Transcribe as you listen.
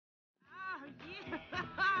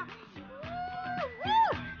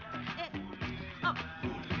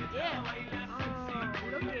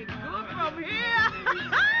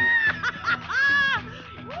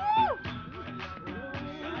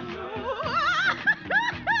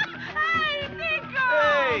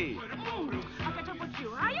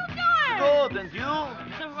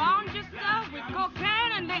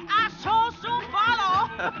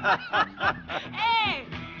Hey,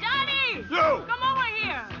 Johnny! Yo! Come over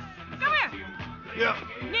here. Come here. Yeah.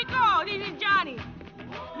 Nico, this is Johnny.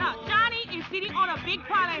 Now, Johnny is sitting on a big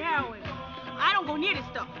pile of heroin. I don't go near this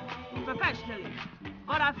stuff professionally,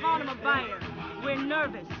 but I found him a buyer. We're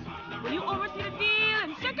nervous. Will you oversee the deal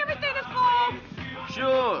and check everything is full?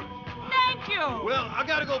 Sure. Thank you. Well, I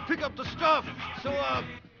gotta go pick up the stuff, so, I'll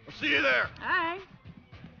see you there. All right.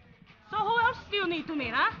 So who else do you need to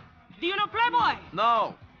meet, huh? Do you know Playboy?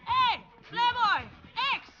 No. Hey, Playboy,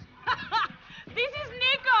 X. This is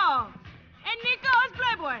Nico. And Nico is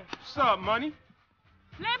Playboy. What's up, money?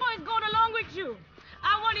 Playboy is going along with you.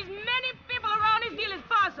 I want as many people around this deal as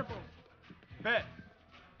possible. Bet.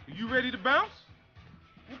 Are you ready to bounce?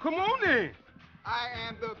 Well, come on then. I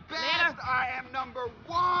am the best. Later. I am number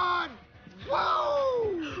one.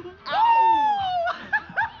 Whoa!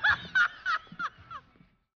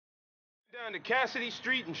 Down to Cassidy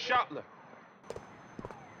Street and Shotler.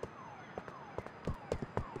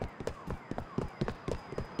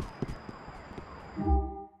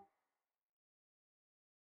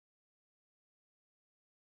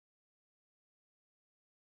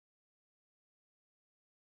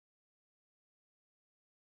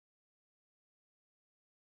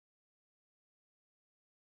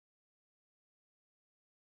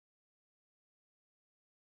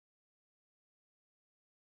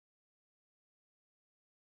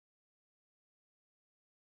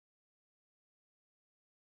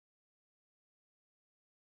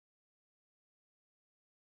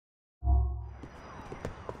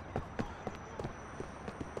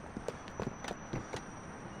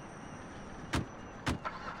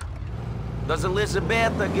 Does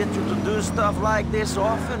Elizabetha get you to do stuff like this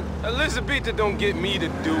often? Elizabetha don't get me to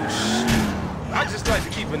do shit. I just like to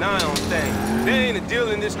keep an eye on things. There ain't a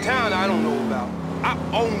deal in this town I don't know about. I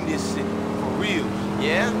own this city, for real.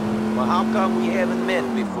 Yeah? Well, how come we haven't met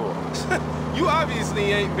before? You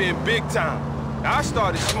obviously ain't been big time. I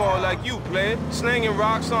started small like you, player. Slinging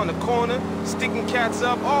rocks on the corner, sticking cats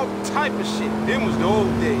up, all type of shit. Them was the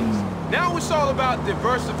old days. Now it's all about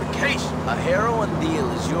diversification. A heroin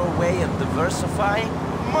deal is your way of diversifying?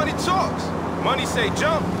 Money talks. Money say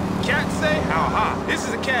jump. Cats say how high. This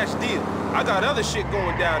is a cash deal. I got other shit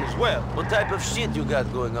going down as well. What type of shit you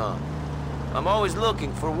got going on? I'm always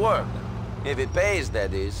looking for work. If it pays,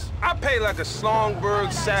 that is. I pay like a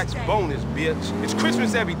Slongberg Sachs bonus, bitch. It's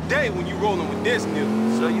Christmas every day when you rolling with this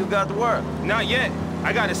nigga. So you got work? Not yet.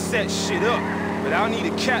 I gotta set shit up. But I'll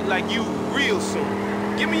need a cat like you real soon.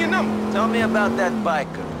 Give me your number. Tell me about that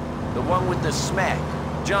biker. The one with the smack.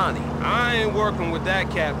 Johnny. I ain't working with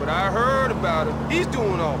that cat, but I heard about him. He's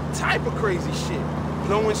doing all type of crazy shit.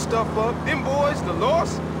 Blowing stuff up. Them boys, the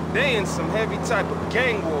Lost, they in some heavy type of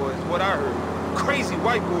gang war is what I heard. Crazy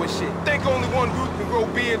white boy shit. Think only one group can grow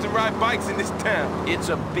beards and ride bikes in this town. It's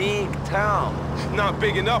a big town. Not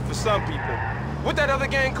big enough for some people. What that other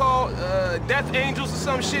gang called? Death Angels or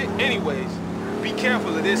some shit? Anyways, be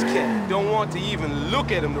careful of this cat. Don't want to even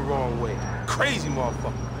look at him the wrong way. Crazy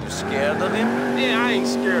motherfucker. You scared of him? Yeah, I ain't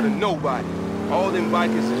scared of nobody. All them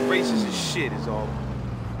bikers is racist as shit is all.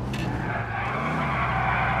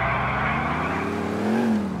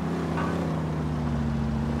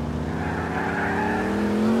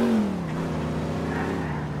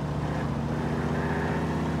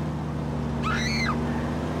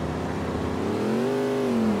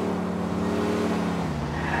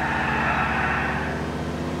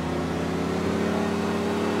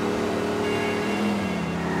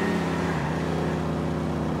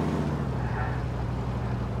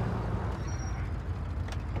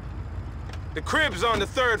 The crib's on the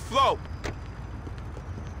 3rd floor.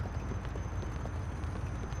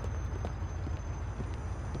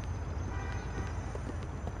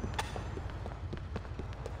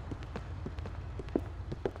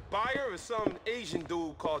 Buyer is some Asian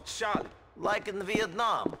dude called Charlie. Like in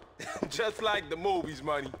Vietnam. Just like the movies,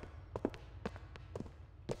 money.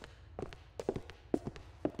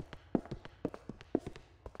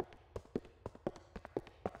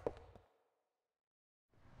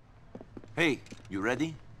 Hey, you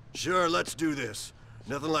ready? Sure, let's do this.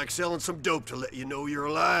 Nothing like selling some dope to let you know you're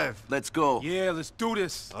alive. Let's go. Yeah, let's do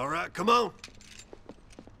this. All right, come on.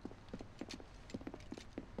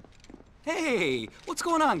 Hey, what's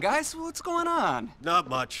going on, guys? What's going on? Not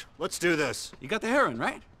much. Let's do this. You got the heroin,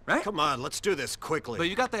 right? Right? Come on, let's do this quickly. But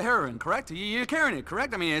you got the heroin, correct? You're carrying it,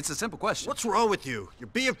 correct? I mean, it's a simple question. What's wrong with you? You're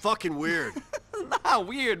being fucking weird. Not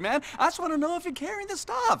weird, man. I just want to know if you're carrying the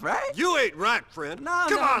stuff, right? You ain't right, friend. No,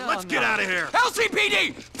 Come no, on, no, let's get no. out of here.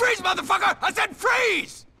 LCPD! Freeze, motherfucker! I said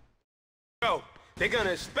freeze! Yo, they're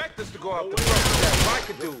gonna expect us to go up the front with that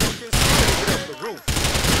biker dude. Get up the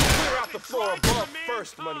roof. Clear out the floor above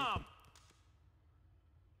first, Money.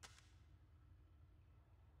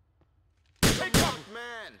 Take cover,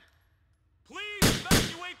 man. Please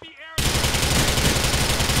evacuate the area.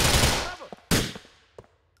 Cover.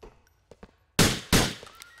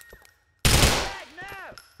 Back now.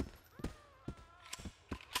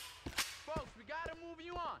 Folks, we gotta move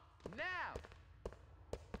you on now.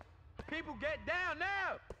 People, get down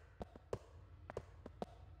now.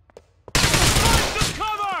 Find some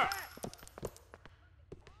cover.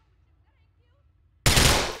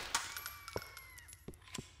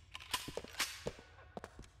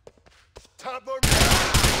 Time for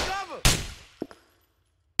Cover.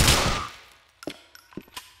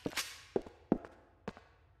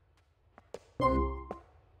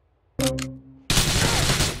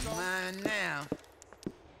 Mine now.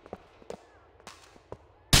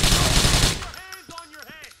 Hands on your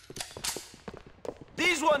head.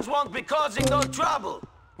 These ones won't be causing no trouble.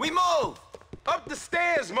 We move! Up the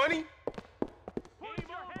stairs, Money. Keep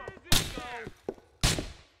your hands in the air.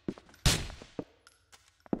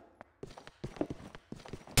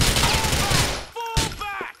 Fall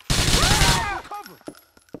back. Cover.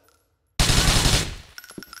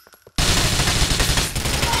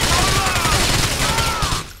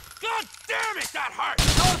 God damn it, that hurt.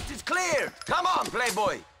 Coast is clear! Come on,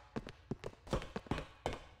 Playboy!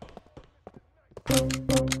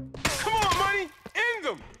 Come on, Money. End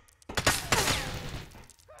them.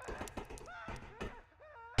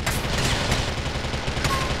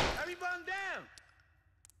 Everyone down.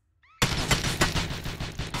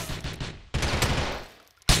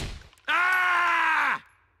 Ah!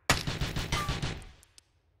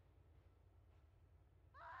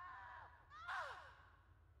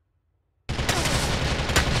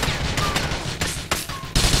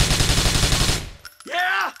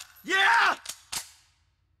 Yeah! Yeah!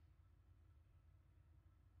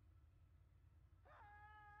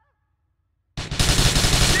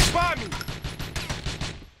 Stick by me.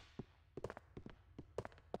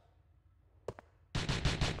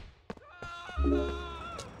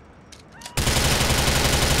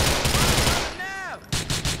 Now.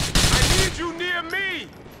 I need you near me.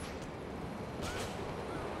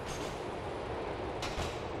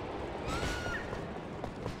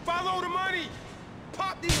 Follow the Money.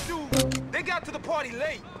 Pop these dudes. They got to the party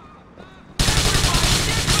late.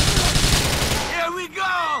 Here we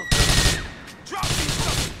go! Drop these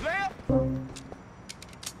suckers, player.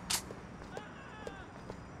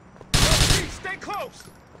 Stay close.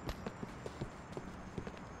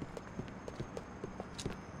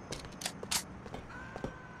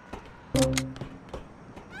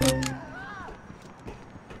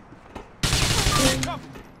 Cover.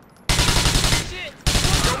 Shit.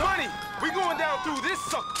 Yo, Money, we going down through this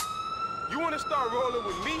sucker. You wanna start rolling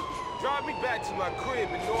with me? Drive me back to my crib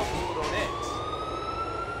in Northwood on X.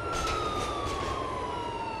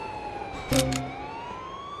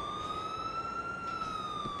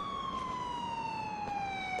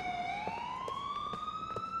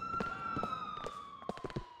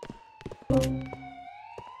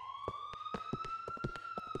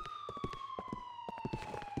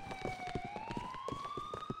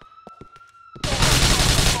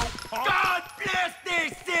 God bless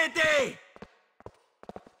this city!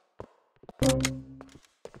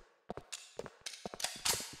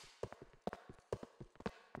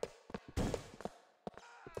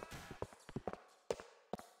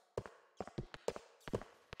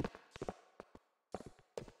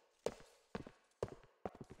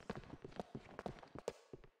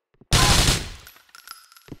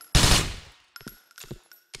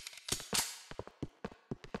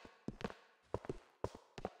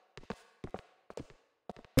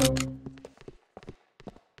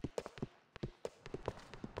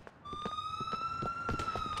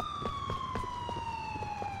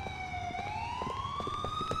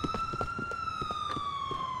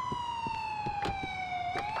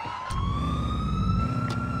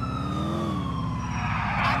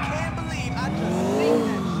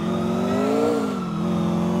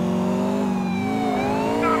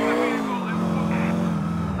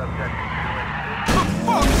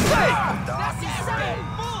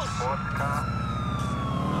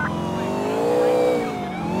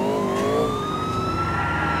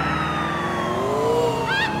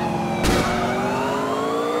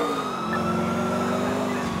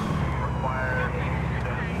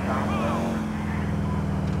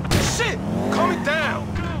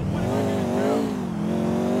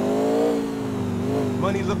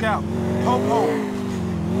 Money, look out. Po-po.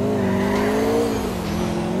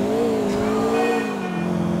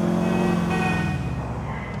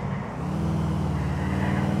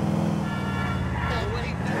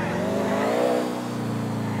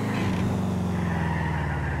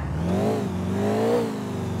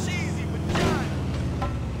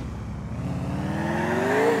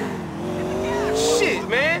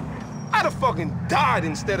 ride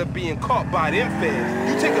instead of being caught by them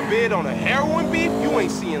feds. You take a bid on a heroin beef, you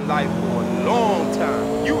ain't seeing life for a long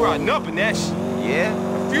time. You riding up in that shit. Yeah?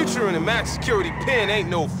 A future in a max security pen ain't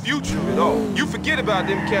no future at all. You forget about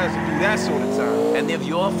them cats that do that sort of time. Any of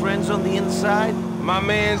your friends on the inside? My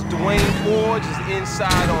man's Dwayne Forge is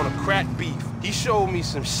inside on a crack beef. He showed me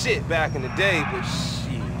some shit back in the day, but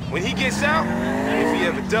shit. When he gets out, if he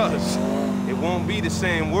ever does, it won't be the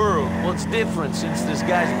same world. What's different since this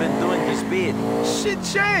guy's been doing this bid? Shit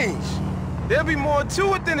changed. There'll be more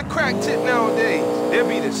to it than a crack tip nowadays. There'll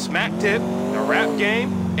be the smack tip, the rap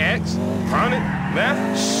game, X, chronic,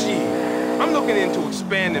 meth, shit. I'm looking into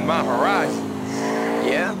expanding my horizons.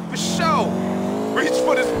 Yeah? For sure. Reach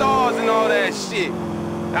for the stars and all that shit.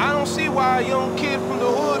 I don't see why a young kid from the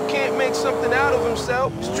hood can't make something out of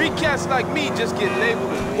himself. Street cats like me just get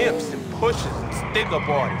labeled as pimps and pushers and stick-up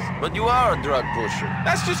artists. But you are a drug pusher.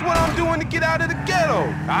 That's just what I'm doing to get out of the ghetto.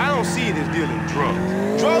 I don't see it as dealing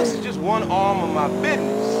drugs. Drugs is just one arm of my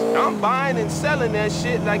business. I'm buying and selling that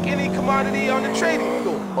shit like any commodity on the trading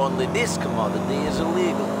floor. Only this commodity is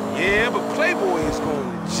illegal. Yeah, but Playboy is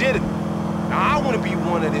going legitimate. Now, I want to be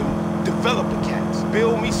one of them developer cats.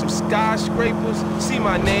 Build me some skyscrapers, see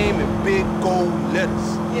my name in big gold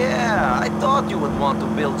letters. Yeah, I thought you would want to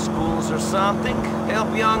build schools or something.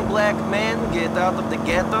 Help young black men get out of the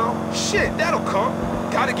ghetto. Shit, that'll come.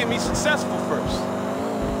 Gotta get me successful first.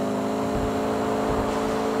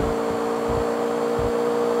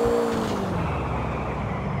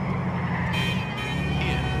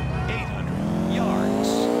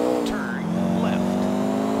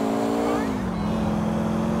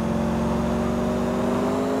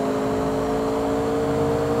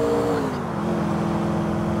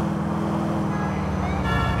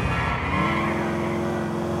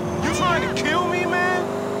 Trying to kill me, man?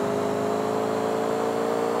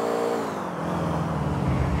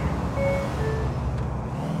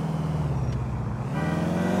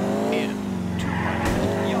 In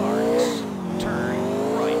 200 yards, turn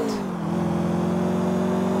right.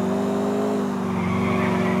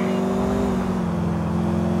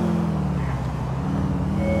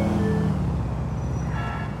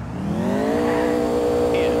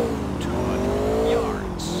 In 200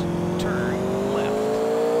 yards, turn left.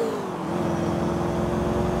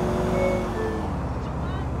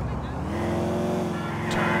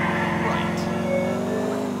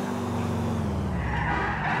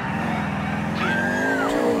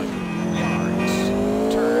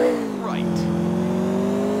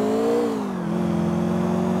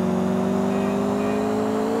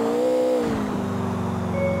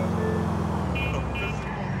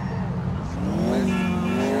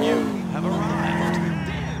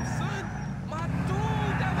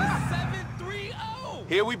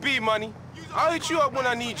 Here we be, money. I'll hit you up when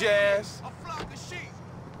I need your ass.